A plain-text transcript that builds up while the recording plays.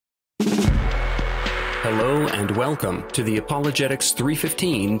Hello and welcome to the Apologetics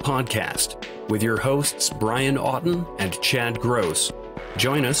 315 podcast with your hosts Brian Auten and Chad Gross.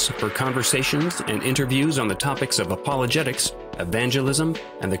 Join us for conversations and interviews on the topics of apologetics, evangelism,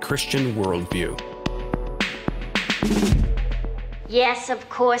 and the Christian worldview. Yes, of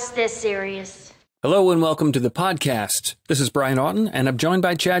course they're serious. Hello and welcome to the podcast. This is Brian Auten and I'm joined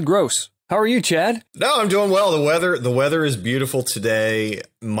by Chad Gross. How are you, Chad? No, I'm doing well. The weather is beautiful today.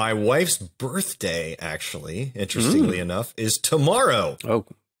 My wife's birthday, actually, interestingly enough, is tomorrow. Oh,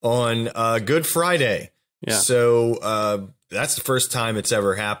 on Good Friday. Yeah. So that's the first time it's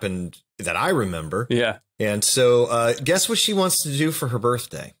ever happened that I remember. Yeah. And so guess what she wants to do for her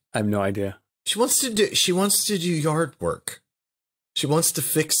birthday? I have no idea. She wants to do yard work. She wants to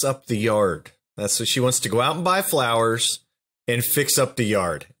fix up the yard. That's what she wants to go out and buy flowers and fix up the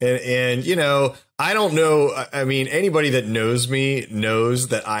yard. And you know, I don't know. I mean, anybody that knows me knows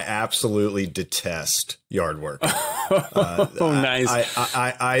that I absolutely detest yard work. Nice.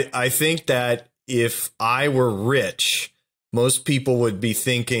 I think that if I were rich, most people would be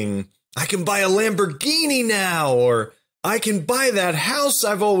thinking, I can buy a Lamborghini now, or I can buy that house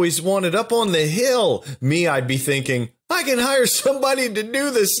I've always wanted up on the hill. Me, I'd be thinking, I can hire somebody to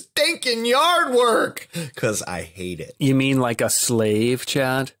do the stinking yard work because I hate it. You mean like a slave,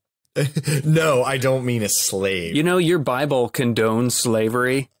 Chad? No, I don't mean a slave. You know, your Bible condones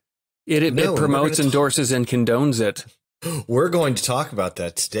slavery. It promotes, endorses, and condones it. We're going to talk about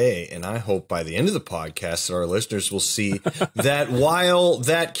that today, and I hope by the end of the podcast that our listeners will see that while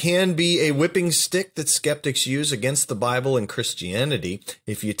that can be a whipping stick that skeptics use against the Bible and Christianity,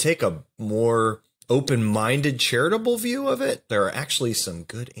 if you take a more open-minded, charitable view of it, there are actually some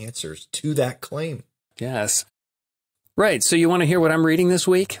good answers to that claim. Yes. Right, so you want to hear what I'm reading this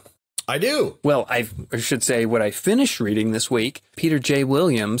week? I do. Well, I should say what I finished reading this week, Peter J.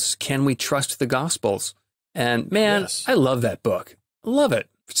 Williams' Can We Trust the Gospels? And man, yes. I love that book. Love it.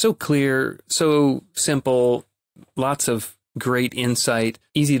 So clear, so simple, lots of great insight,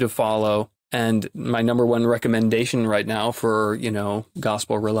 easy to follow. And my number one recommendation right now for, you know,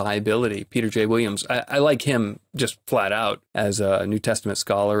 gospel reliability, Peter J. Williams. I like him just flat out as a New Testament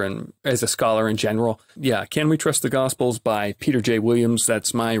scholar and as a scholar in general. Yeah, Can We Trust the Gospels by Peter J. Williams.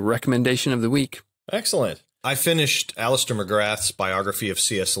 That's my recommendation of the week. Excellent. I finished Alistair McGrath's biography of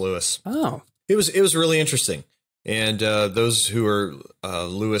C.S. Lewis. Oh. It was really interesting. And those who are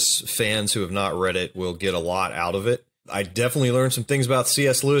Lewis fans who have not read it will get a lot out of it. I definitely learned some things about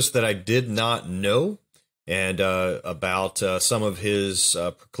C.S. Lewis that I did not know, and about some of his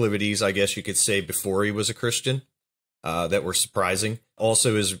proclivities, I guess you could say, before he was a Christian, that were surprising.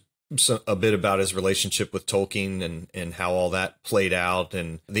 Also, a bit about his relationship with Tolkien and how all that played out,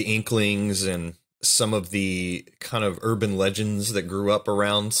 and the Inklings and some of the kind of urban legends that grew up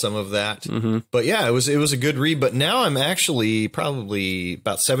around some of that. Mm-hmm. But yeah, it was a good read. But now I'm actually probably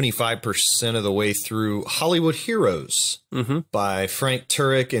about 75% of the way through Hollywood Heroes by Frank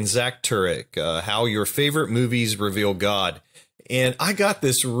Turek and Zach Turek, How Your Favorite Movies Reveal God. And I got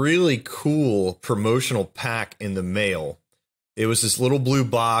this really cool promotional pack in the mail. It was this little blue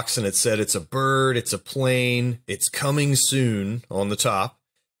box, and it said it's a bird, it's a plane, it's coming soon on the top.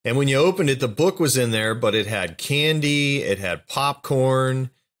 And when you opened it, the book was in there, but it had candy, it had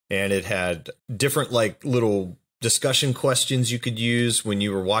popcorn, and it had different like little discussion questions you could use when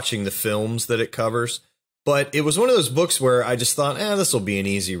you were watching the films that it covers. But it was one of those books where I just thought, this will be an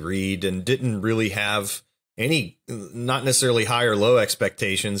easy read, and didn't really have any, not necessarily high or low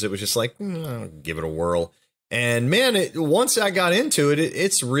expectations. It was just like, I'll give it a whirl. And man, once I got into it,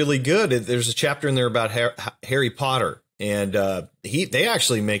 it's really good. There's a chapter in there about Harry Potter. And they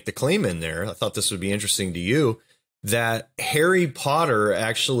actually make the claim in there, I thought this would be interesting to you, that Harry Potter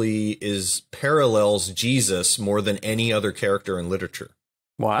actually parallels Jesus more than any other character in literature.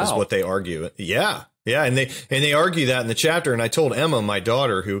 Wow. Is what they argue. Yeah. Yeah. And they argue that in the chapter. And I told Emma, my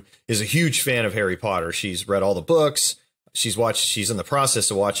daughter, who is a huge fan of Harry Potter, she's read all the books. She's in the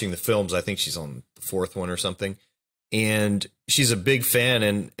process of watching the films. I think she's on the fourth one or something. And she's a big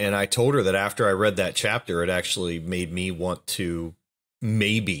fan, and I told her that after I read that chapter, it actually made me want to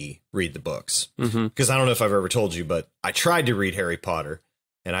maybe read the books. Because I don't know if I've ever told you, but I tried to read Harry Potter,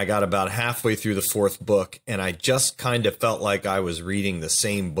 and I got about halfway through the fourth book, and I just kind of felt like I was reading the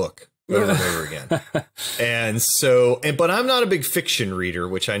same book over and over again. But I'm not a big fiction reader,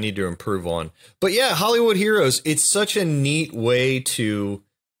 which I need to improve on. But yeah, Hollywood Heroes, it's such a neat way to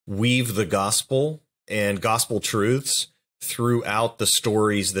weave the gospel and gospel truths throughout the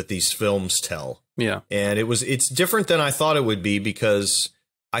stories that these films tell. Yeah. And it's different than I thought it would be, because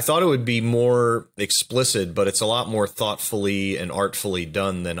I thought it would be more explicit, but it's a lot more thoughtfully and artfully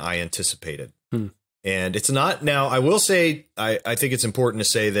done than I anticipated. And it's not, now I will say, I think it's important to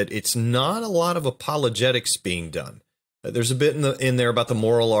say that it's not a lot of apologetics being done. There's a bit in there about the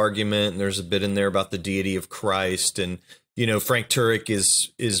moral argument, and there's a bit in there about the deity of Christ. And, you know, Frank Turek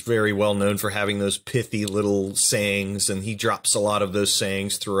is very well known for having those pithy little sayings, and he drops a lot of those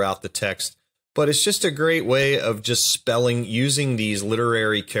sayings throughout the text. But it's just a great way of just using these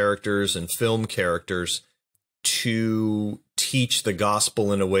literary characters and film characters to teach the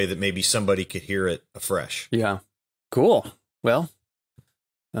gospel in a way that maybe somebody could hear it afresh. Yeah. Cool. Well,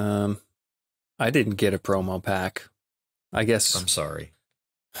 I didn't get a promo pack. I guess. I'm sorry.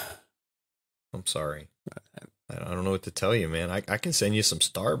 I don't know what to tell you, man. I can send you some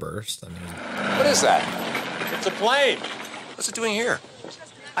Starburst. I mean, what is that? It's a plane. What's it doing here?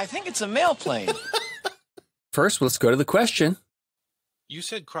 I think it's a mail plane. First, let's go to the question. You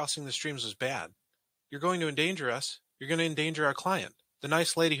said crossing the streams was bad. You're going to endanger us. You're going to endanger our client, the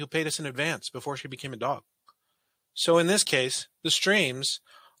nice lady who paid us in advance before she became a dog. So in this case, the streams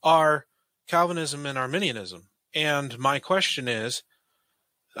are Calvinism and Arminianism. And my question is,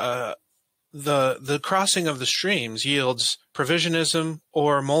 the crossing of the streams yields Provisionism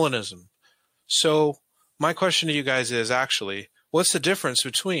or Molinism. So my question to you guys is actually, what's the difference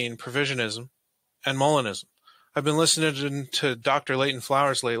between Provisionism and Molinism? I've been listening to Dr. Leighton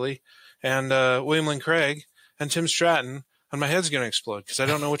Flowers lately, and William Lane Craig, and Tim Stratton, and my head's going to explode because I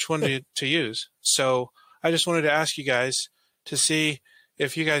don't know which one to use. So I just wanted to ask you guys to see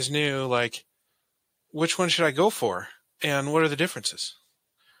if you guys knew, like, which one should I go for, and what are the differences?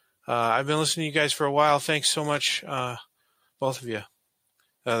 I've been listening to you guys for a while. Thanks so much, both of you.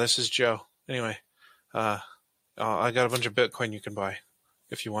 This is Joe. Anyway, I got a bunch of Bitcoin you can buy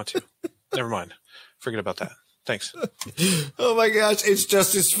if you want to. Never mind. Forget about that. Thanks. Oh my gosh, it's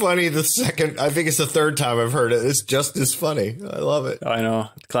just as funny I think it's the third time I've heard it. It's just as funny. I love it. I know.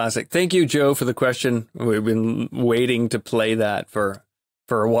 Classic. Thank you, Joe, for the question. We've been waiting to play that for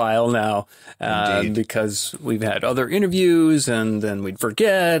a while now, because we've had other interviews and then we'd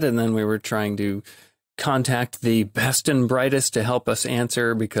forget, and then we were trying to contact the best and brightest to help us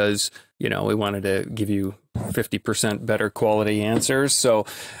answer because, you know, we wanted to give you 50% better quality answers. So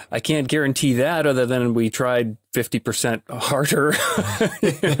I can't guarantee that other than we tried 50% harder.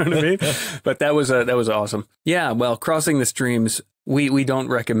 You know what I mean? But that was awesome. Yeah. Well, crossing the streams, we don't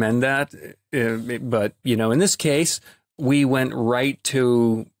recommend that. But, you know, in this case, we went right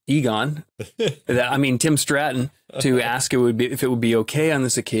to Tim Stratton, to ask if it would be okay on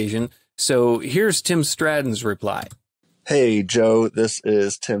this occasion. So here's Tim Stratton's reply. Hey, Joe, this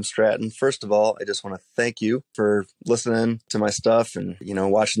is Tim Stratton. First of all, I just want to thank you for listening to my stuff and, you know,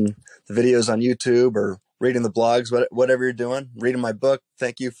 watching the videos on YouTube or reading the blogs, whatever you're doing, reading my book.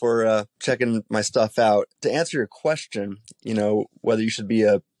 Thank you for checking my stuff out. To answer your question, you know, whether you should be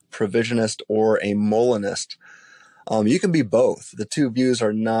a provisionist or a Molinist, you can be both. The two views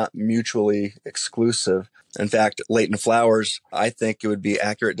are not mutually exclusive. In fact, Leighton Flowers, I think it would be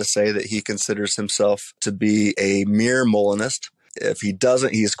accurate to say that he considers himself to be a mere Molinist. If he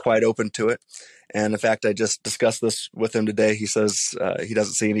doesn't, he's quite open to it. And in fact, I just discussed this with him today. He says he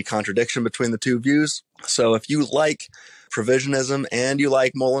doesn't see any contradiction between the two views. So if you like Provisionism and you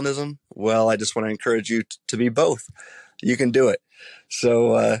like Molinism, well, I just want to encourage you to be both. You can do it.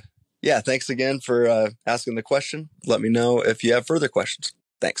 So, yeah, thanks again for asking the question. Let me know if you have further questions.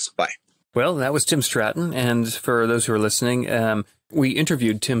 Thanks. Bye. Well, that was Tim Stratton. And for those who are listening, we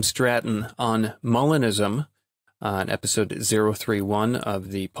interviewed Tim Stratton on Molinism on episode 031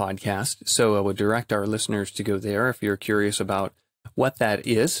 of the podcast. So I would direct our listeners to go there if you're curious about what that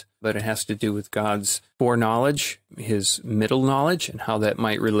is. But it has to do with God's foreknowledge, his middle knowledge, and how that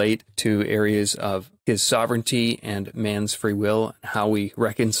might relate to areas of his sovereignty and man's free will, and how we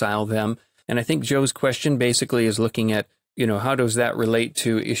reconcile them. And I think Joe's question basically is looking at, you know, how does that relate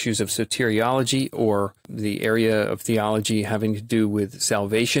to issues of soteriology or the area of theology having to do with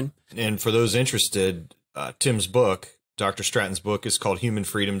salvation? And for those interested, Tim's book, Dr. Stratton's book, is called Human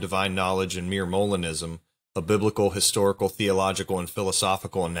Freedom, Divine Knowledge, and Mere Molinism, a biblical, historical, theological, and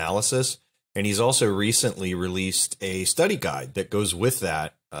philosophical analysis. And he's also recently released a study guide that goes with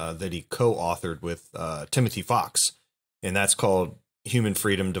that, that he co-authored with Timothy Fox. And that's called Human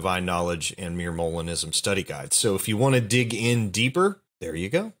Freedom, Divine Knowledge, and Mere Molinism Study Guide. So if you want to dig in deeper, there you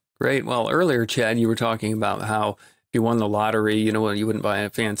go. Great. Well, earlier, Chad, you were talking about how if you won the lottery, you know, you wouldn't buy a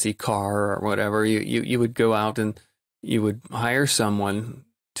fancy car or whatever. You would go out and you would hire someone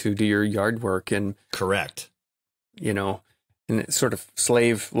to do your yard work. And correct. You know, and it's sort of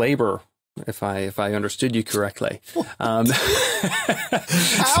slave labor if I understood you correctly. How is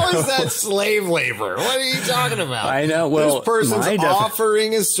that slave labor? What are you talking about? I know. Well, this person's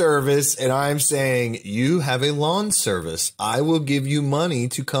offering a service, and I'm saying, you have a lawn service. I will give you money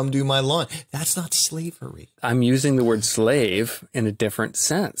to come do my lawn. That's not slavery. I'm using the word slave in a different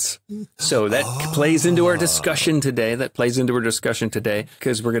sense. So that plays into our discussion today.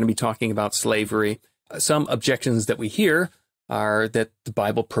 Because we're going to be talking about slavery. Some objections that we hear are that the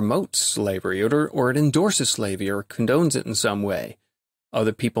Bible promotes slavery or it endorses slavery or condones it in some way.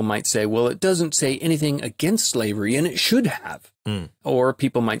 Other people might say, well, it doesn't say anything against slavery, and it should have. Or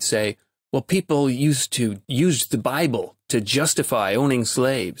people might say, well, people used to use the Bible to justify owning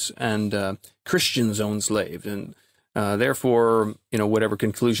slaves, and Christians own slaves, and therefore, whatever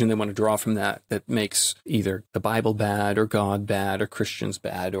conclusion they want to draw from that makes either the Bible bad or God bad or Christians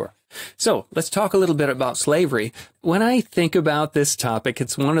bad. So let's talk a little bit about slavery. When I think about this topic,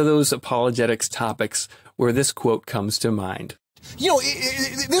 it's one of those apologetics topics where this quote comes to mind.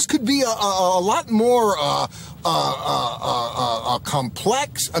 This could be a lot more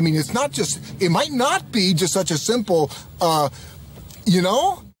complex. I mean, it might not be just such a simple,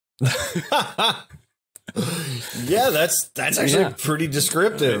 Yeah, that's actually pretty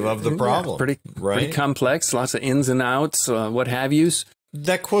descriptive of the problem. Pretty complex, lots of ins and outs, what have yous.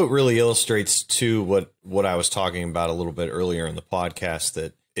 That quote really illustrates too what I was talking about a little bit earlier in the podcast,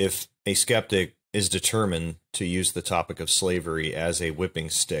 that if a skeptic is determined to use the topic of slavery as a whipping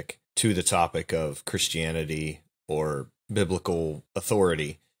stick to the topic of Christianity or biblical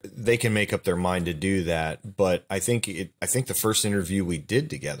authority, they can make up their mind to do that. But I think the first interview we did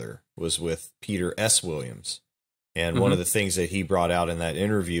together was with Peter S. Williams. And one of the things that he brought out in that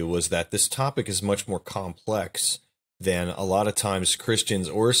interview was that this topic is much more complex than a lot of times Christians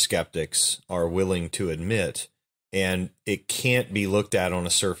or skeptics are willing to admit. And it can't be looked at on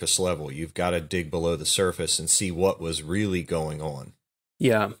a surface level. You've got to dig below the surface and see what was really going on.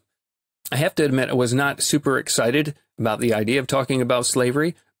 Yeah. I have to admit, I was not super excited about the idea of talking about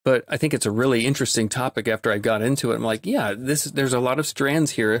slavery, but I think it's a really interesting topic after I got into it. I'm like, yeah, there's a lot of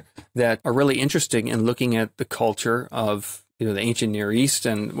strands here that are really interesting in looking at the culture of the ancient Near East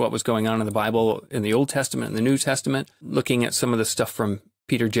and what was going on in the Bible in the Old Testament and the New Testament. Looking at some of the stuff from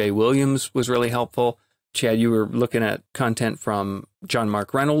Peter J. Williams was really helpful. Chad, you were looking at content from John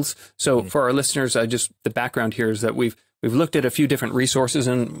Mark Reynolds. So for our listeners, the background here is that we've looked at a few different resources,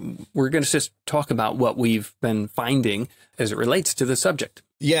 and we're going to just talk about what we've been finding as it relates to the subject.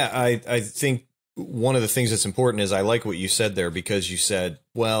 Yeah, I think one of the things that's important is I like what you said there, because you said,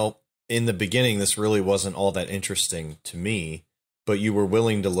 well, in the beginning, this really wasn't all that interesting to me, but you were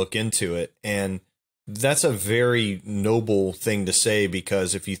willing to look into it. And that's a very noble thing to say,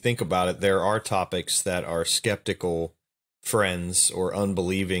 because if you think about it, there are topics that our skeptical friends or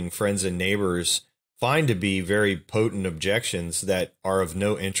unbelieving friends and neighbors find to be very potent objections that are of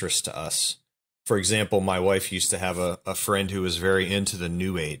no interest to us. For example, my wife used to have a friend who was very into the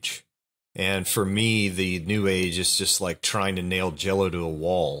New Age. And for me, the New Age is just like trying to nail Jello to a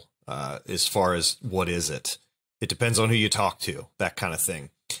wall as far as what is it. It depends on who you talk to, that kind of thing.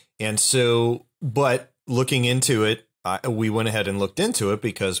 And so, but looking into it, we went ahead and looked into it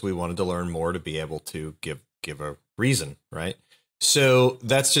because we wanted to learn more to be able to give a reason, right? So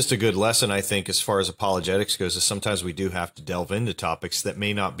that's just a good lesson, I think, as far as apologetics goes, is sometimes we do have to delve into topics that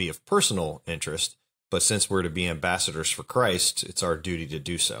may not be of personal interest, but since we're to be ambassadors for Christ, it's our duty to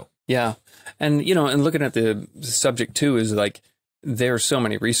do so. Yeah. And, and looking at the subject too is like, there are so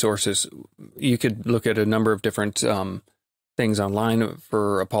many resources. You could look at a number of different things online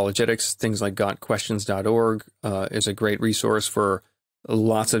for apologetics. Things like gotquestions.org is a great resource for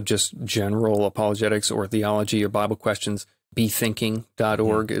lots of just general apologetics or theology or Bible questions.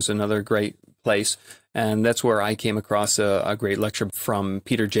 Bethinking.org is another great place. And that's where I came across a great lecture from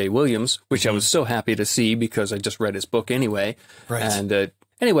Peter J. Williams, which I was so happy to see because I just read his book anyway. Right. And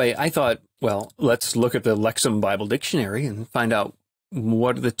anyway, I thought, well, let's look at the Lexham Bible Dictionary and find out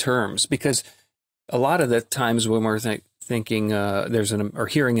what are the terms, because a lot of the times when we're thinking or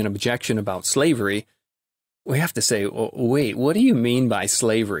hearing an objection about slavery, we have to say, well, wait, what do you mean by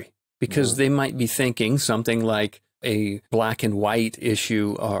slavery? Because they might be thinking something like a black and white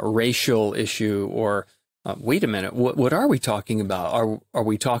issue, a racial issue, or wait a minute, what are we talking about? Are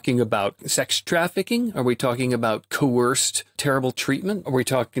we talking about sex trafficking? Are we talking about coerced, terrible treatment? Are we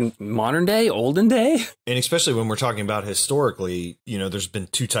talking modern day, olden day? And especially when we're talking about historically, there's been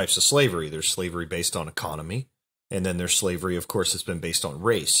two types of slavery. There's slavery based on economy, and then there's slavery, of course, that's been based on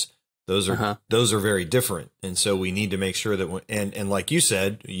race. Those are very different. And so we need to make sure that, and like you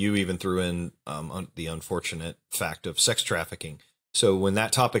said, you even threw in the unfortunate fact of sex trafficking. So when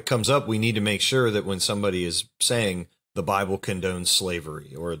that topic comes up, we need to make sure that when somebody is saying the Bible condones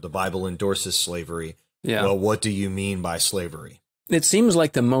slavery or the Bible endorses slavery, well, what do you mean by slavery? It seems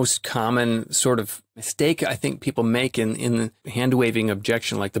like the most common sort of mistake I think people make in the hand-waving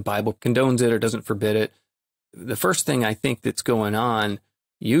objection, like the Bible condones it or doesn't forbid it. The first thing I think that's going on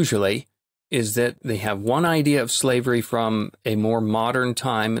usually is that they have one idea of slavery from a more modern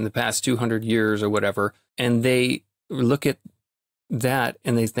time in the past 200 years or whatever, and they look at that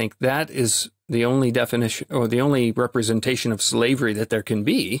and they think that is the only definition or the only representation of slavery that there can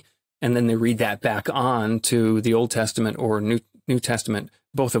be. And then they read that back on to the Old Testament or New Testament,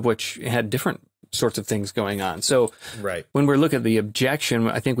 both of which had different sorts of things going on. So when we look at the objection,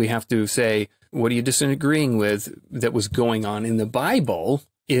 I think we have to say, what are you disagreeing with that was going on in the Bible?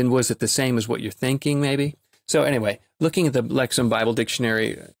 And was it the same as what you're thinking, maybe? So anyway, looking at the Lexham Bible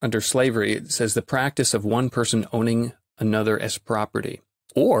Dictionary under slavery, it says the practice of one person owning another as property,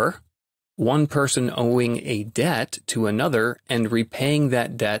 or one person owing a debt to another and repaying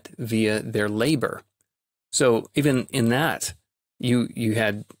that debt via their labor. So even in that, you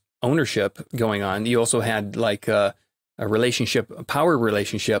had ownership going on. You also had like a relationship, a power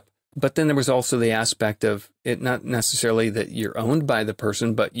relationship, but then there was also the aspect of it not necessarily that you're owned by the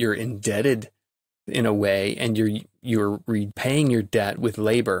person, but you're indebted in a way, and you're repaying your debt with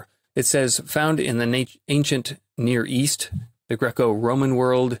labor. It says, found in the ancient Near East, the Greco-Roman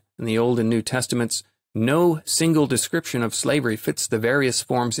world, and the Old and New Testaments, no single description of slavery fits the various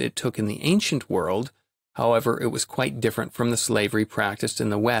forms it took in the ancient world. However, it was quite different from the slavery practiced in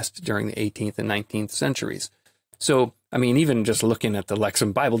the West during the 18th and 19th centuries. So, I mean, even just looking at the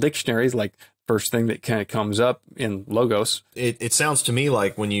Lexham Bible Dictionary is like first thing that kind of comes up in Logos. It sounds to me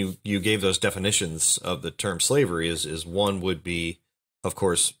like when you gave those definitions of the term slavery is one would be, of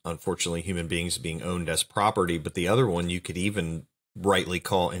course, unfortunately, human beings being owned as property, but the other one you could even rightly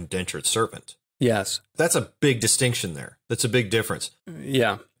call indentured servant. Yes. That's a big distinction there. That's a big difference.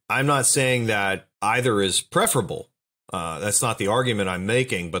 Yeah. I'm not saying that either is preferable. That's not the argument I'm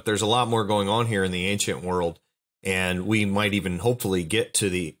making, but there's a lot more going on here in the ancient world, and we might even hopefully get to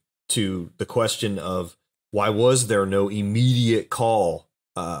the question of why was there no immediate call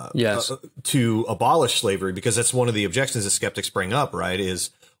to abolish slavery, because that's one of the objections that skeptics bring up, right? Is,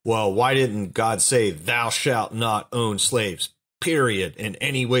 well, why didn't God say thou shalt not own slaves, period, in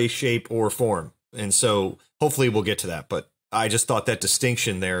any way, shape, or form? And so hopefully we'll get to that. But I just thought that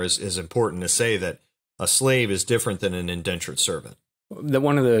distinction there is important to say, that a slave is different than an indentured servant.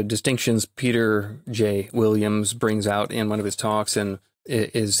 One of the distinctions Peter J. Williams brings out in one of his talks and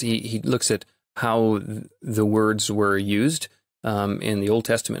is he looks at how the words were used in the Old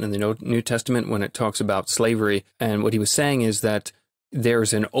Testament and the New Testament when it talks about slavery. And what he was saying is that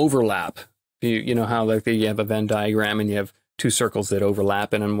there's an overlap. You know how like you have a Venn diagram and you have two circles that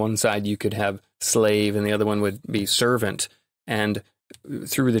overlap, and on one side you could have slave and the other one would be servant. And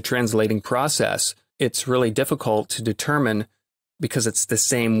through the translating process, it's really difficult to determine because it's the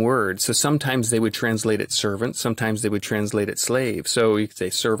same word. So sometimes they would translate it servant, sometimes they would translate it slave. So you could say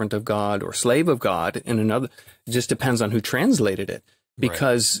servant of God or slave of God, and another, it just depends on who translated it.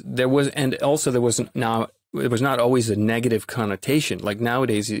 Because there was, and also there wasn't, now, it was not always a negative connotation. Like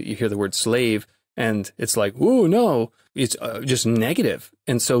nowadays you hear the word slave and it's like, oh no, it's just negative.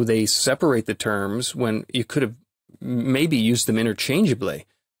 And so they separate the terms when you could have maybe used them interchangeably.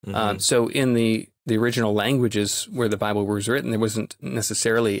 So in the original languages where the Bible was written, there wasn't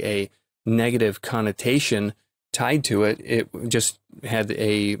necessarily a negative connotation tied to it. It just had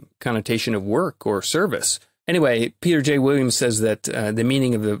a connotation of work or service. Anyway, Peter J. Williams says that the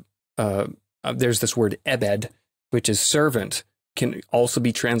meaning of the, there's this word ebed, which is servant, can also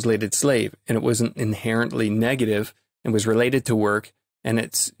be translated slave, and it wasn't inherently negative and was related to work, and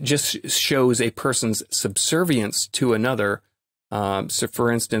it just shows a person's subservience to another. So,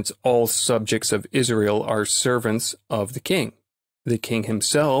 for instance, all subjects of Israel are servants of the king. The king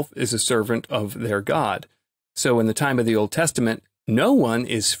himself is a servant of their God. So in the time of the Old Testament, no one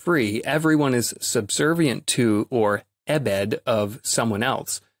is free. Everyone is subservient to or ebed of someone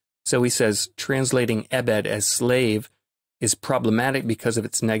else. So he says translating ebed as slave is problematic because of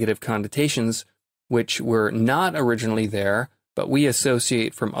its negative connotations, which were not originally there, but we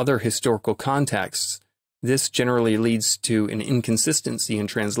associate from other historical contexts. This generally leads to an inconsistency in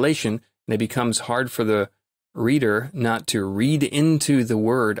translation, and it becomes hard for the reader not to read into the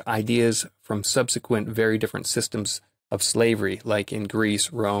word ideas from subsequent very different systems of slavery, like in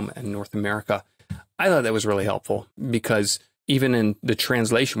Greece, Rome, and North America. I thought that was really helpful because even in the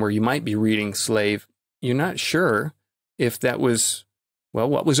translation where you might be reading slave, you're not sure if that was well,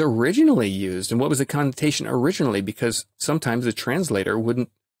 what was originally used and what was the connotation originally? Because sometimes the translator wouldn't,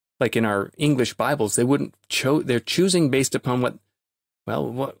 like in our English Bibles, they wouldn't they're choosing based upon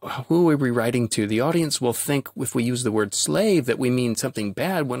who are we writing to? The audience will think if we use the word slave that we mean something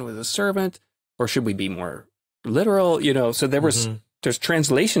bad when it was a servant, or should we be more literal? So there's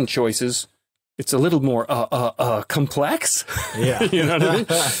translation choices. It's a little more complex. Yeah. You know what I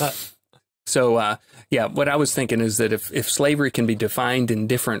mean? So, what I was thinking is that if slavery can be defined in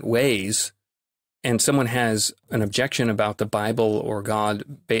different ways, and someone has an objection about the Bible or God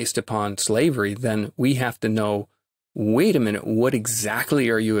based upon slavery, then we have to know, wait a minute, what exactly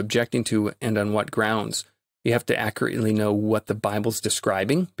are you objecting to and on what grounds? You have to accurately know what the Bible's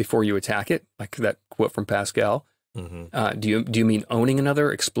describing before you attack it, like that quote from Pascal. Mm-hmm. Do you mean owning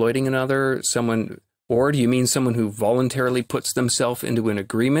another, exploiting another, or do you mean someone who voluntarily puts themselves into an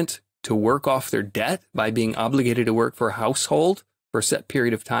agreement to work off their debt by being obligated to work for a household for a set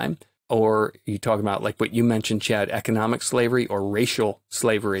period of time? Or you talk about, like what you mentioned, Chad, economic slavery or racial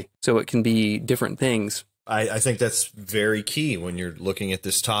slavery. So it can be different things. I think that's very key when you're looking at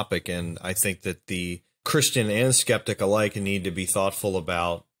this topic. And I think that the Christian and skeptic alike need to be thoughtful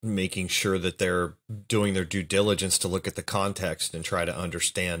about making sure that they're doing their due diligence to look at the context and try to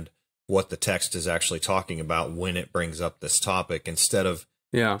understand what the text is actually talking about when it brings up this topic, instead of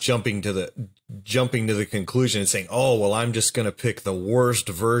jumping to the conclusion and saying, oh, well, I'm just going to pick the worst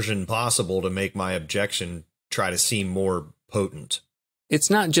version possible to make my objection try to seem more potent. It's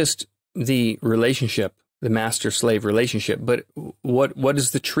not just the relationship, the master-slave relationship, but what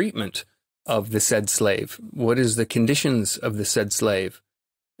is the treatment of the said slave? What is the conditions of the said slave?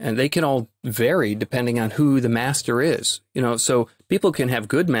 And they can all vary depending on who the master is. So people can have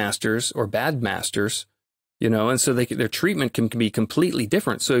good masters or bad masters, and so their treatment can be completely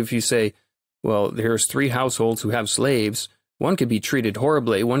different. So if you say, well, there's 3 households who have slaves, one could be treated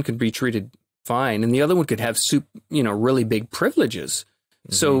horribly, one could be treated fine, and the other one could have really big privileges.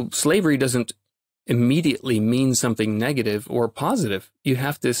 Mm-hmm. So slavery doesn't immediately mean something negative or positive. You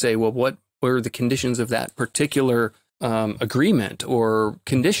have to say, well, what were the conditions of that particular agreement or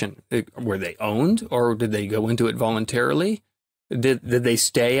condition? Were they owned, or did they go into it voluntarily? Did they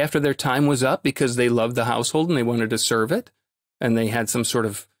stay after their time was up because they loved the household and they wanted to serve it, and they had some sort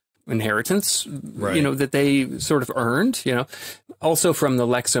of inheritance, right, that they sort of earned? Also from the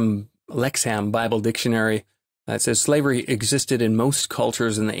Lexham Bible Dictionary, it says slavery existed in most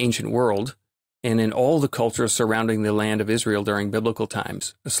cultures in the ancient world and in all the cultures surrounding the land of Israel during biblical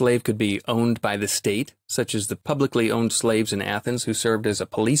times. A slave could be owned by the state, such as the publicly owned slaves in Athens who served as a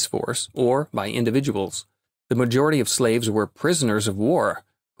police force, or by individuals. The majority of slaves were prisoners of war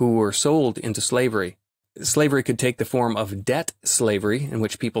who were sold into slavery. Slavery could take the form of debt slavery, in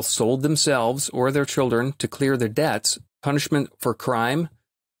which people sold themselves or their children to clear their debts, punishment for crime,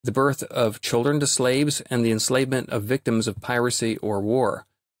 the birth of children to slaves, and the enslavement of victims of piracy or war.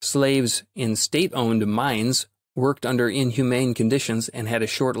 Slaves in state-owned mines worked under inhumane conditions and had a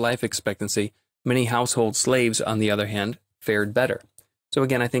short life expectancy. Many household slaves, on the other hand, fared better. So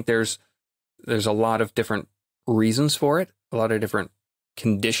again, I think there's a lot of different reasons for it, a lot of different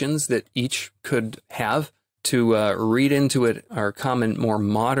conditions that each could have. To read into it our common, more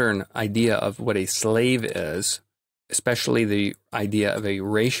modern idea of what a slave is, especially the idea of a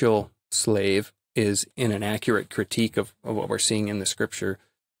racial slave, is in an accurate critique of what we're seeing in the scripture.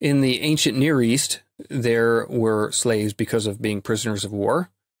 In the ancient Near East, there were slaves because of being prisoners of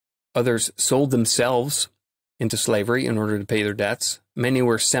war. Others sold themselves into slavery in order to pay their debts. Many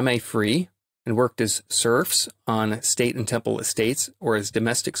were semi-free and worked as serfs on state and temple estates, or as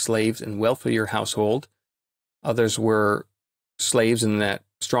domestic slaves in wealthier household. Others were slaves in that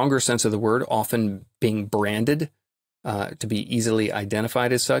stronger sense of the word, often being branded to be easily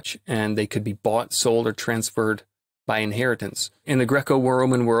identified as such, and they could be bought, sold, or transferred by inheritance. In the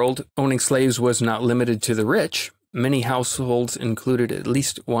Greco-Roman world, owning slaves was not limited to the rich. Many households included at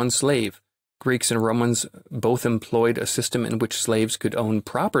least one slave. Greeks and Romans both employed a system in which slaves could own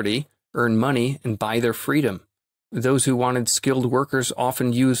property, earn money, and buy their freedom. Those who wanted skilled workers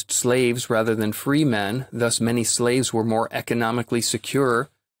often used slaves rather than free men. Thus, many slaves were more economically secure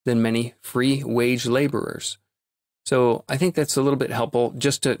than many free wage laborers. So I think that's a little bit helpful,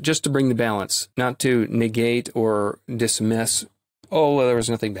 just to bring the balance, not to negate or dismiss, oh, well, there was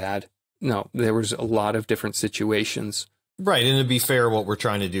nothing bad. No, there was a lot of different situations. Right, and to be fair, what we're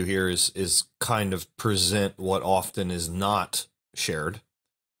trying to do here is kind of present what often is not shared.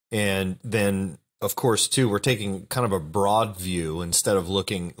 And then, of course, too, we're taking kind of a broad view instead of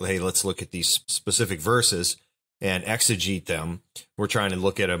looking, hey, let's look at these specific verses and exegete them. We're trying to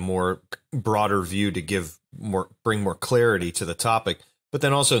look at a more broader view to bring more clarity to the topic. But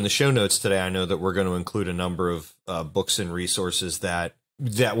then also in the show notes today, I know that we're going to include a number of books and resources that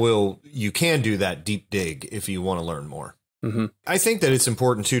you can do that deep dig if you want to learn more. Mm-hmm. I think that it's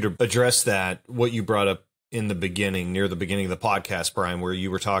important too to address that, what you brought up in the beginning, near the beginning of the podcast, Brian, where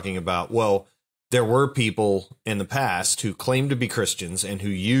you were talking about, well, there were people in the past who claimed to be Christians and who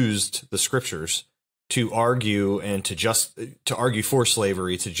used the scriptures to argue and to argue for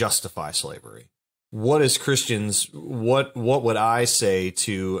slavery, to justify slavery. What as Christians, what would I say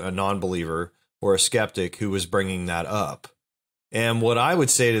to a non-believer or a skeptic who was bringing that up? And what I would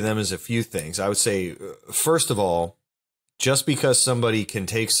say to them is a few things. I would say, first of all, just because somebody can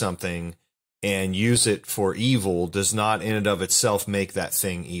take something and use it for evil does not in and of itself make that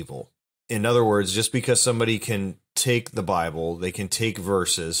thing evil. In other words, just because somebody can take the Bible, they can take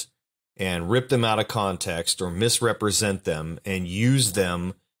verses and rip them out of context or misrepresent them and use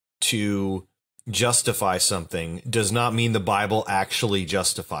them to justify something does not mean the Bible actually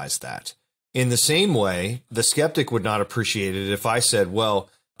justifies that. In the same way, the skeptic would not appreciate it if I said, well,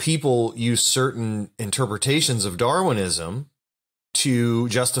 people use certain interpretations of Darwinism to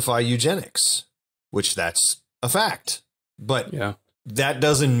justify eugenics, which that's a fact. But that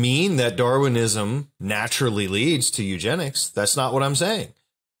doesn't mean that Darwinism naturally leads to eugenics. That's not what I'm saying.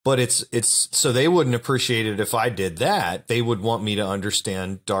 But it's so they wouldn't appreciate it if I did that. They would want me to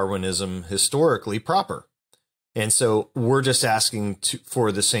understand Darwinism historically proper. And so we're just asking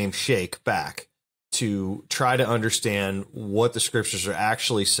for the same shake back to try to understand what the scriptures are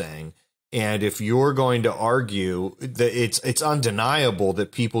actually saying. And if you're going to argue that it's undeniable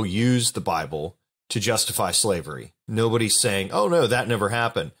that people use the Bible to justify slavery. Nobody's saying, oh, no, that never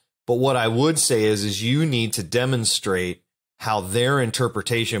happened. But what I would say is you need to demonstrate how their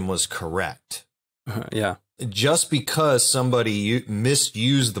interpretation was correct. Yeah. Just because somebody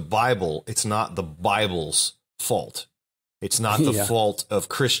misused the Bible, it's not the Bible's fault. It's not the fault of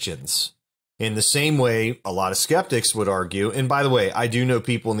Christians. In the same way, a lot of skeptics would argue, and by the way, I do know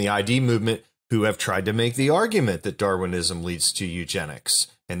people in the ID movement who have tried to make the argument that Darwinism leads to eugenics,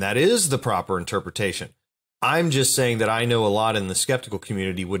 and that is the proper interpretation. I'm just saying that I know a lot in the skeptical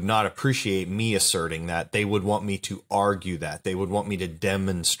community would not appreciate me asserting that. They would want me to argue that. They would want me to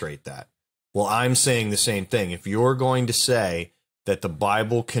demonstrate that. Well, I'm saying the same thing. If you're going to say that the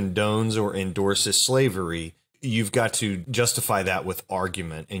Bible condones or endorses slavery, you've got to justify that with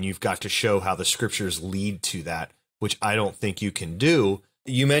argument, and you've got to show how the scriptures lead to that, which I don't think you can do.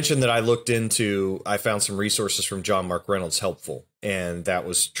 You mentioned that I found some resources from John Mark Reynolds helpful, and that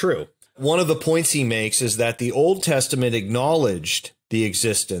was true. One of the points he makes is that the Old Testament acknowledged the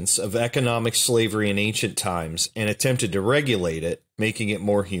existence of economic slavery in ancient times and attempted to regulate it, making it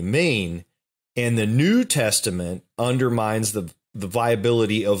more humane, and the New Testament undermines the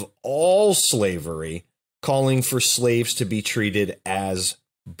viability of all slavery, calling for slaves to be treated as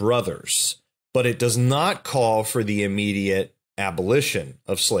brothers. But it does not call for the immediate abolition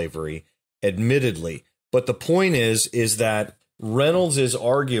of slavery, admittedly. But the point is that Reynolds is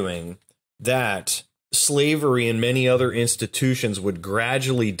arguing that slavery and many other institutions would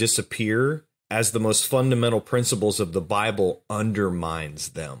gradually disappear as the most fundamental principles of the Bible undermines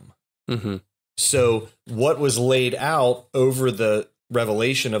them. Mm-hmm. So what was laid out over the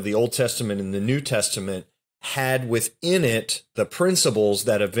revelation of the Old Testament and the New Testament had within it the principles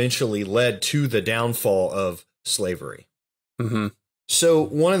that eventually led to the downfall of slavery. Mm-hmm. So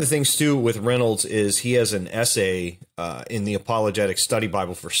one of the things, too, with Reynolds is he has an essay in the Apologetics Study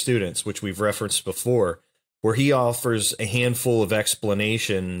Bible for students, which we've referenced before, where he offers a handful of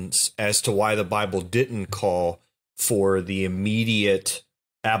explanations as to why the Bible didn't call for the immediate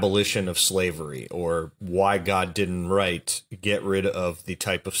abolition of slavery, or why God didn't write, get rid of the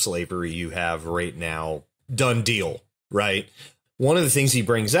type of slavery you have right now. Done deal, right? One of the things he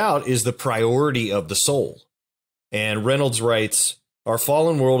brings out is the priority of the soul. And Reynolds writes, our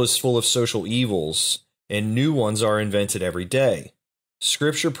fallen world is full of social evils, and new ones are invented every day.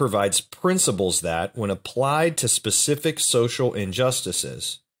 Scripture provides principles that, when applied to specific social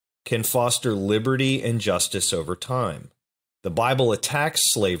injustices, can foster liberty and justice over time. The Bible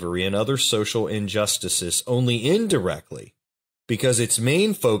attacks slavery and other social injustices only indirectly, because its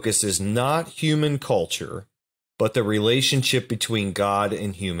main focus is not human culture, but the relationship between God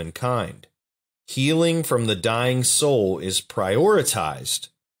and humankind. Healing from the dying soul is prioritized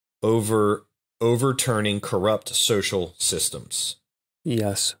over overturning corrupt social systems.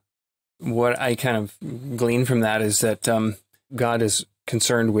 Yes. What I kind of glean from that is that God is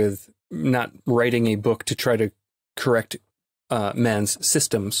concerned with not writing a book to try to correct man's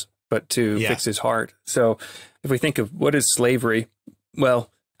systems, but to fix his heart. So if we think of what is slavery, well,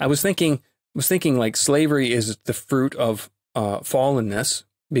 I was thinking like slavery is the fruit of fallenness,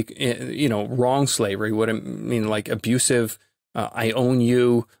 wrong slavery. What I mean, like abusive, I own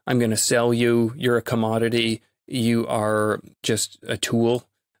you, I'm going to sell you, you're a commodity, you are just a tool,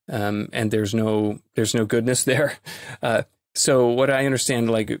 and there's no goodness there. So what I understand,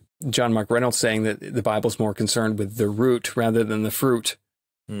 like John Mark Reynolds saying that the Bible's more concerned with the root rather than the fruit.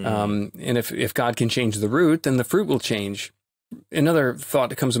 And if God can change the root, then the fruit will change. Another thought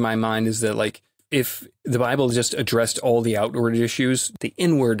that comes to my mind is that, like, if the Bible just addressed all the outward issues, the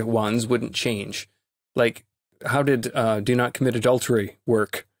inward ones wouldn't change. Like, how did do not commit adultery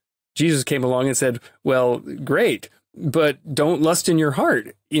work? Jesus came along and said, well, great, but don't lust in your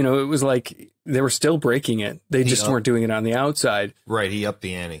heart. It was like they were still breaking it. They just weren't doing it on the outside. Right. He upped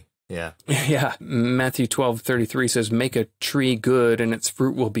the ante. Yeah. Yeah. Matthew 12:33 says, make a tree good and its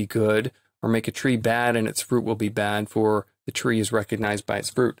fruit will be good, or make a tree bad and its fruit will be bad, for the tree is recognized by its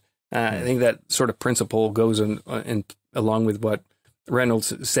fruit. I think that sort of principle goes in along with what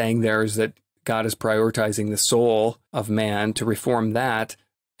Reynolds is saying there, is that God is prioritizing the soul of man to reform that,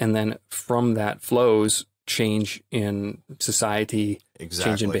 and then from that flows change in society,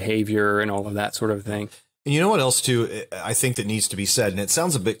 change in behavior, and all of that sort of thing. And you know what else, too, I think that needs to be said, and it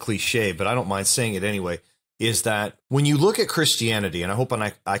sounds a bit cliche, but I don't mind saying it anyway, is that when you look at Christianity, and I hope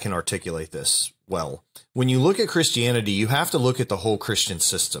I can articulate this well, when you look at Christianity, you have to look at the whole Christian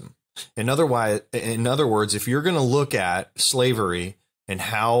system. In other words, if you're going to look at slavery and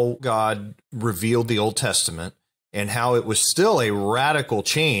how God revealed the Old Testament and how it was still a radical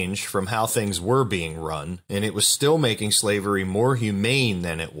change from how things were being run, and it was still making slavery more humane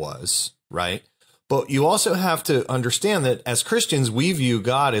than it was, right? But you also have to understand that as Christians, we view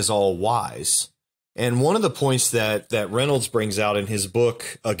God as all wise. And one of the points that Reynolds brings out in his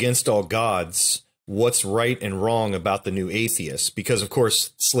book, Against All Gods, What's Right and Wrong About the New Atheist, because, of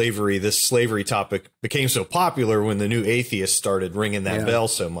course, this slavery topic became so popular when the New Atheist started ringing that bell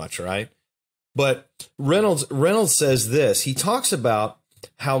so much, right? But Reynolds says this. He talks about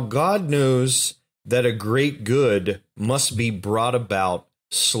how God knows that a great good must be brought about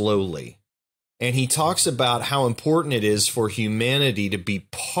slowly. And he talks about how important it is for humanity to be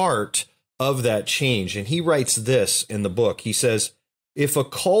part of that change. And he writes this in the book. He says, if a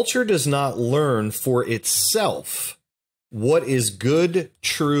culture does not learn for itself what is good,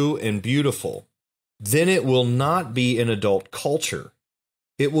 true, and beautiful, then it will not be an adult culture.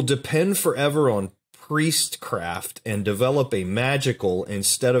 It will depend forever on priestcraft and develop a magical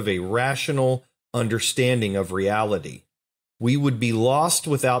instead of a rational understanding of reality. We would be lost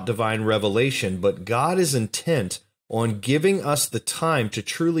without divine revelation, but God is intent on giving us the time to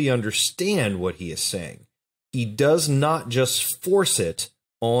truly understand what he is saying. He does not just force it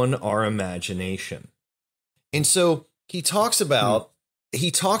on our imagination. And so he talks about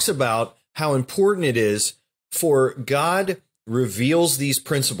how important it is for God reveals these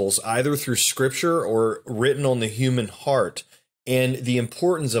principles either through scripture or written on the human heart, and the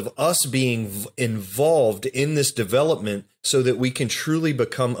importance of us being involved in this development so that we can truly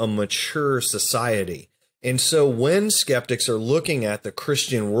become a mature society. And so when skeptics are looking at the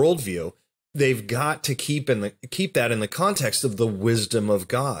Christian worldview, they've got to keep that in the context of the wisdom of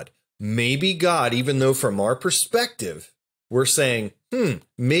God. Maybe God, even though from our perspective, we're saying,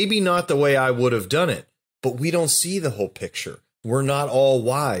 maybe not the way I would have done it, but we don't see the whole picture. We're not all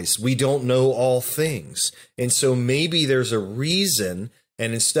wise. We don't know all things. And so maybe there's a reason,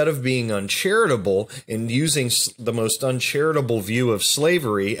 and instead of being uncharitable and using the most uncharitable view of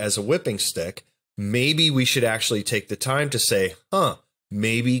slavery as a whipping stick, maybe we should actually take the time to say,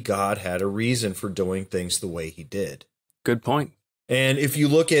 maybe God had a reason for doing things the way he did. Good point. And if you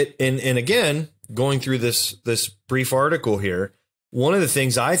look at, and again, going through this brief article here, one of the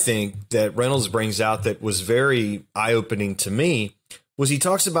things I think that Reynolds brings out that was very eye-opening to me was he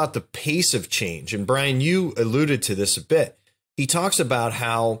talks about the pace of change. And Brian, you alluded to this a bit. He talks about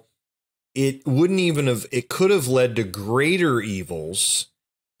how it could have led to greater evils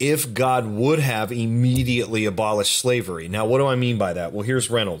if God would have immediately abolished slavery. Now, what do I mean by that? Well, here's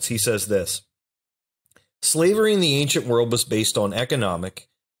Reynolds. He says this: slavery in the ancient world was based on economic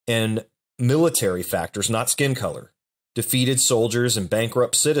and military factors, not skin color. Defeated soldiers and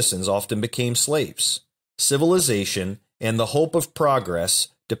bankrupt citizens often became slaves. Civilization and the hope of progress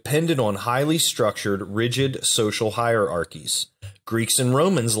depended on highly structured, rigid social hierarchies. Greeks and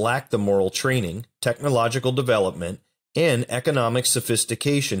Romans lacked the moral training, technological development, and economic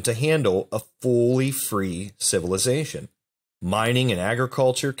sophistication to handle a fully free civilization. Mining and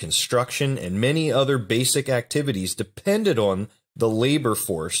agriculture, construction, and many other basic activities depended on the labor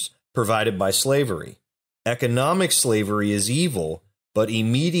force provided by slavery. Economic slavery is evil, but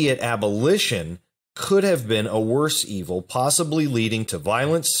immediate abolition could have been a worse evil, possibly leading to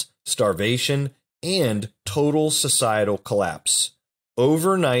violence, starvation, and total societal collapse.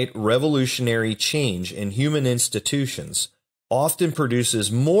 Overnight revolutionary change in human institutions often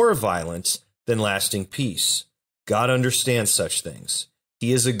produces more violence than lasting peace. God understands such things.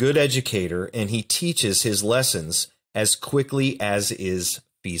 He is a good educator, and he teaches his lessons as quickly as is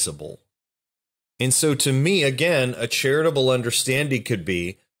feasible. And so to me, again, a charitable understanding could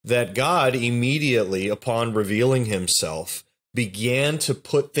be that God immediately, upon revealing himself, began to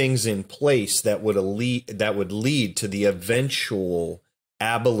put things in place that would lead to the eventual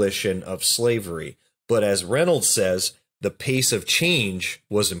abolition of slavery. But as Reynolds says, the pace of change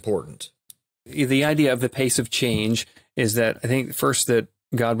was important. The idea of the pace of change is that I think first that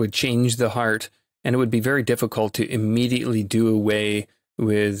God would change the heart, and it would be very difficult to immediately do away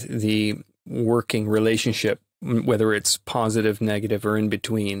with the working relationship, whether it's positive, negative, or in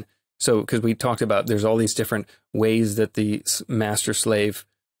between. So, because we talked about there's all these different ways that the master-slave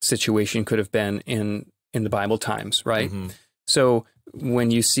situation could have been in the Bible times, right? Mm-hmm. So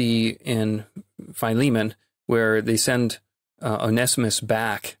when you see in Philemon where they send Onesimus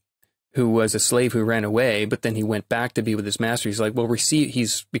back, who was a slave who ran away, but then he went back to be with his master. He's like, well,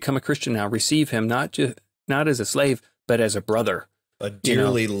 he's become a Christian now. Receive him not as a slave, but as a brother. A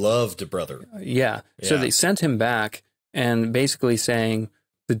dearly loved brother. Yeah. So they sent him back and basically saying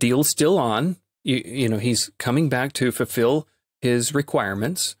the deal's still on. You know, he's coming back to fulfill his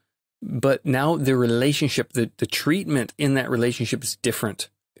requirements, but now the relationship, the treatment in that relationship is different.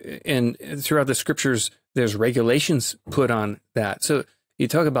 And throughout the scriptures, there's regulations put on that. So you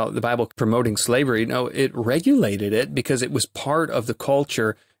talk about the Bible promoting slavery. No, it regulated it because it was part of the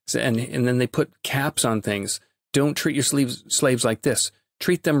culture. And then they put caps on things. Don't treat your slaves like this.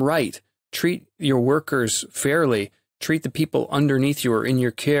 Treat them right. Treat your workers fairly. Treat the people underneath you or in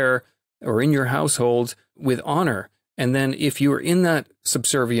your care or in your household with honor. And then if you are in that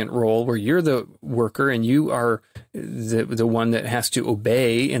subservient role where you're the worker and you are the one that has to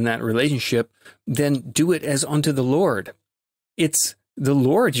obey in that relationship, then do it as unto the Lord. It's the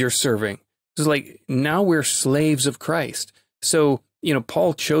Lord you're serving. It's like now we're slaves of Christ. So, you know,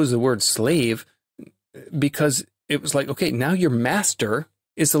 Paul chose the word slave because it was like, okay, now your master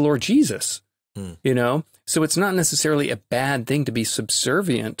is the Lord Jesus, you know? So it's not necessarily a bad thing to be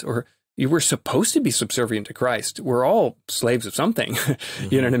subservient, or you were supposed to be subservient to Christ. We're all slaves of something,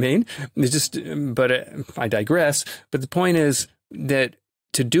 you know what I mean? It's just, but I digress. But the point is that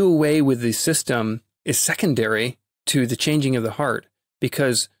to do away with the system is secondary to the changing of the heart,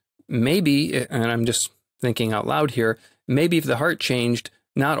 because maybe, and I'm just thinking out loud here, maybe if the heart changed,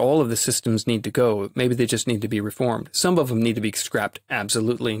 not all of the systems need to go. Maybe they just need to be reformed. Some of them need to be scrapped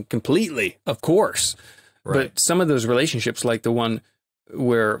absolutely and completely, of course. Right. But some of those relationships, like the one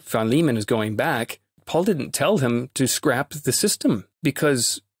where Philemon is going back, Paul didn't tell him to scrap the system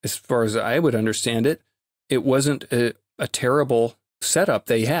because, as far as I would understand it, it wasn't a terrible setup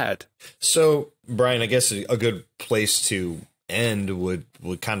they had. So, Brian, I guess a good place to end would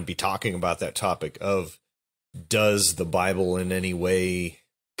kind of be talking about that topic of, does the Bible in any way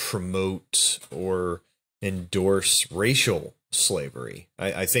promote or endorse racial slavery?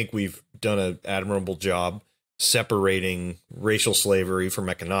 I think we've done an admirable job separating racial slavery from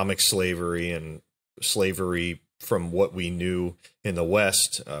economic slavery and slavery from what we knew in the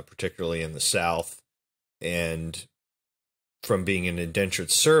West, particularly in the South, and from being an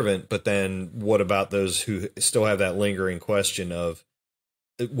indentured servant. But then what about those who still have that lingering question of,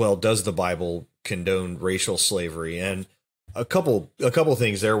 well, does the Bible condone racial slavery? And a couple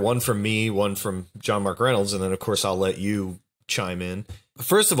things there, one from me, one from John Mark Reynolds, and then of course I'll let you chime in.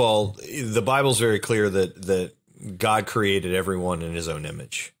 First of all, the Bible's very clear that God created everyone in his own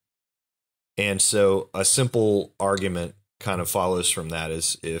image. And so a simple argument kind of follows from that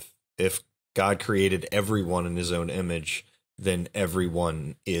is if God created everyone in his own image, then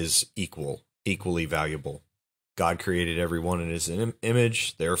everyone is equally valuable. God created everyone in his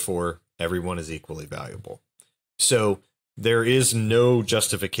image, therefore everyone is equally valuable. So there is no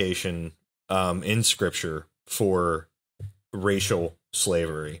justification in Scripture for racial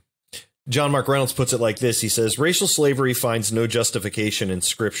slavery. John Mark Reynolds puts it like this. He says, racial slavery finds no justification in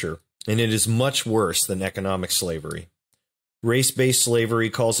Scripture, and it is much worse than economic slavery. Race-based slavery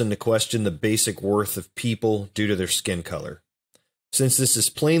calls into question the basic worth of people due to their skin color. Since this is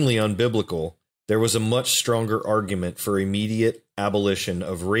plainly unbiblical, there was a much stronger argument for immediate abolition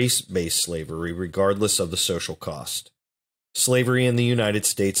of race-based slavery, regardless of the social cost. Slavery in the United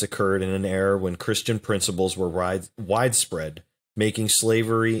States occurred in an era when Christian principles were widespread, making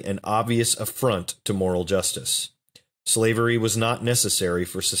slavery an obvious affront to moral justice. Slavery was not necessary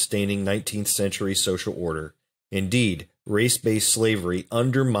for sustaining 19th century social order. Indeed, race-based slavery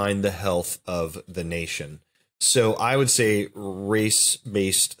undermined the health of the nation. So I would say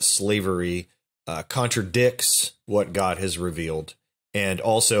race-based slavery contradicts what God has revealed. And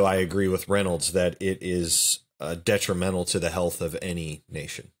also I agree with Reynolds that it is detrimental to the health of any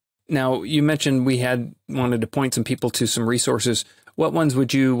nation. Now, you mentioned we wanted to point some people to some resources. What ones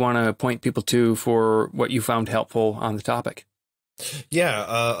would you want to point people to for what you found helpful on the topic? Yeah,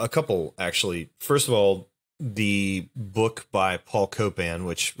 a couple, actually. First of all, the book by Paul Copan,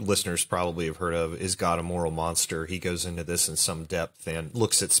 which listeners probably have heard of, Is God a Moral Monster? He goes into this in some depth and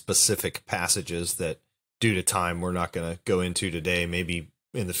looks at specific passages that, due to time, we're not going to go into today. Maybe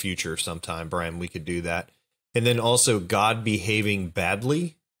in the future sometime, Brian, we could do that. And then also God Behaving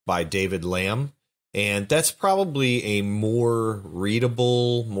Badly by David Lamb. And that's probably a more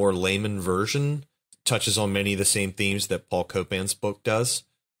readable, more layman version. Touches on many of the same themes that Paul Copan's book does.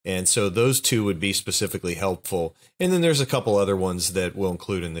 And so those two would be specifically helpful. And then there's a couple other ones that we'll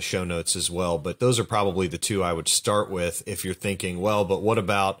include in the show notes as well. But those are probably the two I would start with if you're thinking, well, but what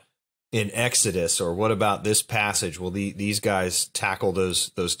about in Exodus, or what about this passage? Well, these guys tackle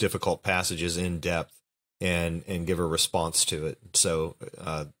those difficult passages in depth and give a response to it. So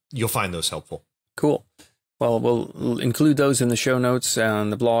you'll find those helpful. Cool. Well, we'll include those in the show notes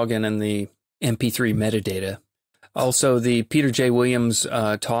on the blog and in the MP3 metadata. Also, the Peter J. Williams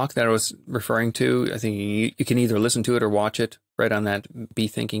talk that I was referring to, I think you can either listen to it or watch it right on that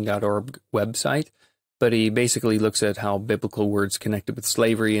bethinking.org website. But he basically looks at how biblical words connected with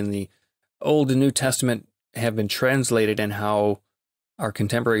slavery in the Old and New Testament have been translated and how our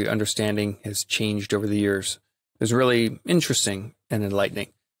contemporary understanding has changed over the years. It was really interesting and enlightening.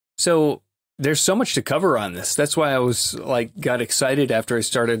 So there's so much to cover on this. That's why I was got excited after I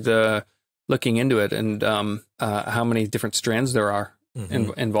started looking into it, and how many different strands there are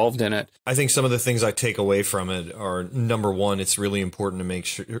involved in it. I think some of the things I take away from it are, number one, it's really important to make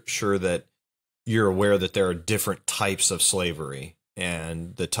sure that you're aware that there are different types of slavery,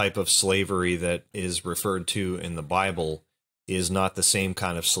 and the type of slavery that is referred to in the Bible is not the same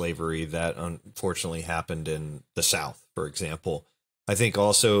kind of slavery that unfortunately happened in the South, for example. I think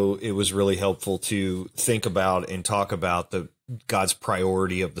also it was really helpful to think about and talk about God's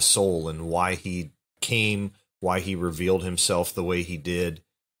priority of the soul and why he came, why he revealed himself the way he did.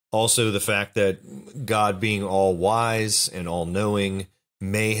 Also, the fact that God, being all wise and all knowing,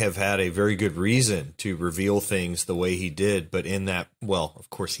 may have had a very good reason to reveal things the way he did. But in that, well, of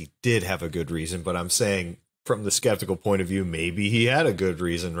course, he did have a good reason. But I'm saying from the skeptical point of view, maybe he had a good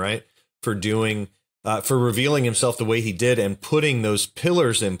reason, right, for revealing himself the way he did and putting those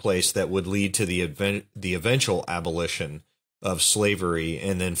pillars in place that would lead to the eventual abolition of slavery.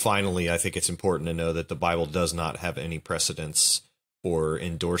 And then finally, I think it's important to know that the Bible does not have any precedence or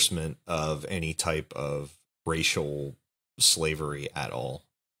endorsement of any type of racial slavery at all.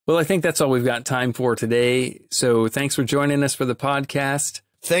 Well, I think that's all we've got time for today. So thanks for joining us for the podcast.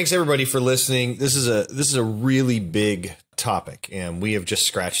 Thanks everybody for listening. This is a really big topic, and we have just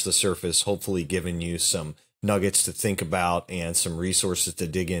scratched the surface, hopefully given you some nuggets to think about and some resources to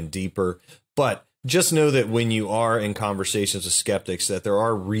dig in deeper. But just know that when you are in conversations with skeptics, that there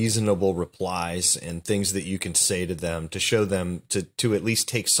are reasonable replies and things that you can say to them to show them to at least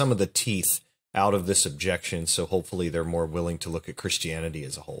take some of the teeth out of this objection. So hopefully they're more willing to look at Christianity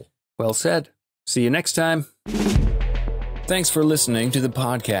as a whole. Well said. See you next time. Thanks for listening to the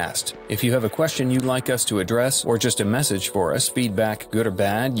podcast. If you have a question you'd like us to address or just a message for us, feedback, good or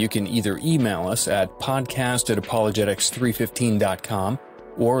bad, you can either email us at podcast@apologetics315.com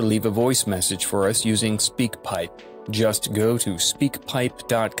or leave a voice message for us using SpeakPipe. Just go to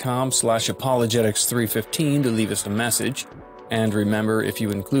speakpipe.com/apologetics315 to leave us a message. And remember, if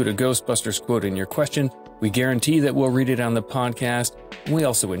you include a Ghostbusters quote in your question, we guarantee that we'll read it on the podcast, and we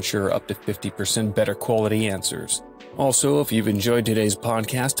also ensure up to 50% better quality answers. Also, if you've enjoyed today's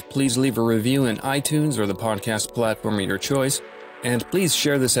podcast, please leave a review in iTunes or the podcast platform of your choice, and please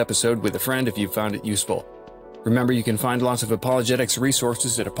share this episode with a friend if you found it useful. Remember, you can find lots of apologetics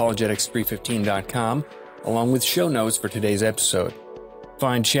resources at apologetics315.com, along with show notes for today's episode.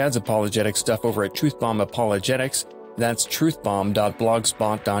 Find Chad's apologetic stuff over at Truthbomb Apologetics. That's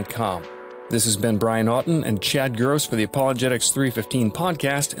truthbomb.blogspot.com. This has been Brian Auten and Chad Gross for the Apologetics 315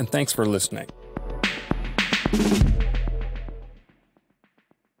 podcast, and thanks for listening.